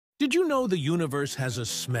Did you know the universe has a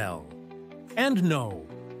smell? And no,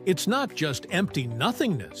 it's not just empty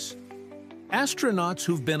nothingness. Astronauts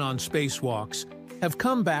who've been on spacewalks have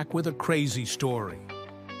come back with a crazy story.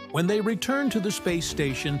 When they return to the space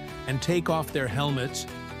station and take off their helmets,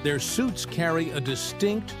 their suits carry a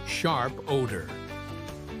distinct, sharp odor.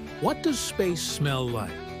 What does space smell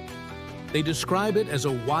like? They describe it as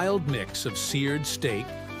a wild mix of seared steak,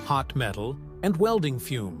 hot metal, and welding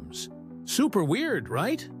fumes. Super weird,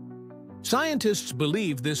 right? Scientists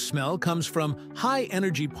believe this smell comes from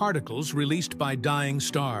high-energy particles released by dying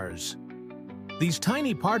stars. These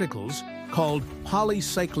tiny particles, called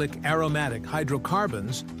polycyclic aromatic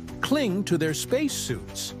hydrocarbons, cling to their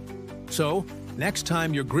spacesuits. So, next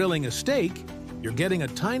time you're grilling a steak, you're getting a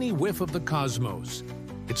tiny whiff of the cosmos.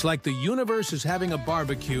 It's like the universe is having a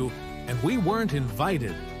barbecue, and we weren't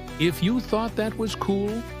invited. If you thought that was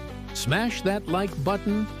cool, smash that like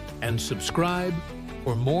button and subscribe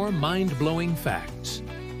for more mind-blowing facts.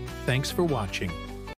 Thanks for watching.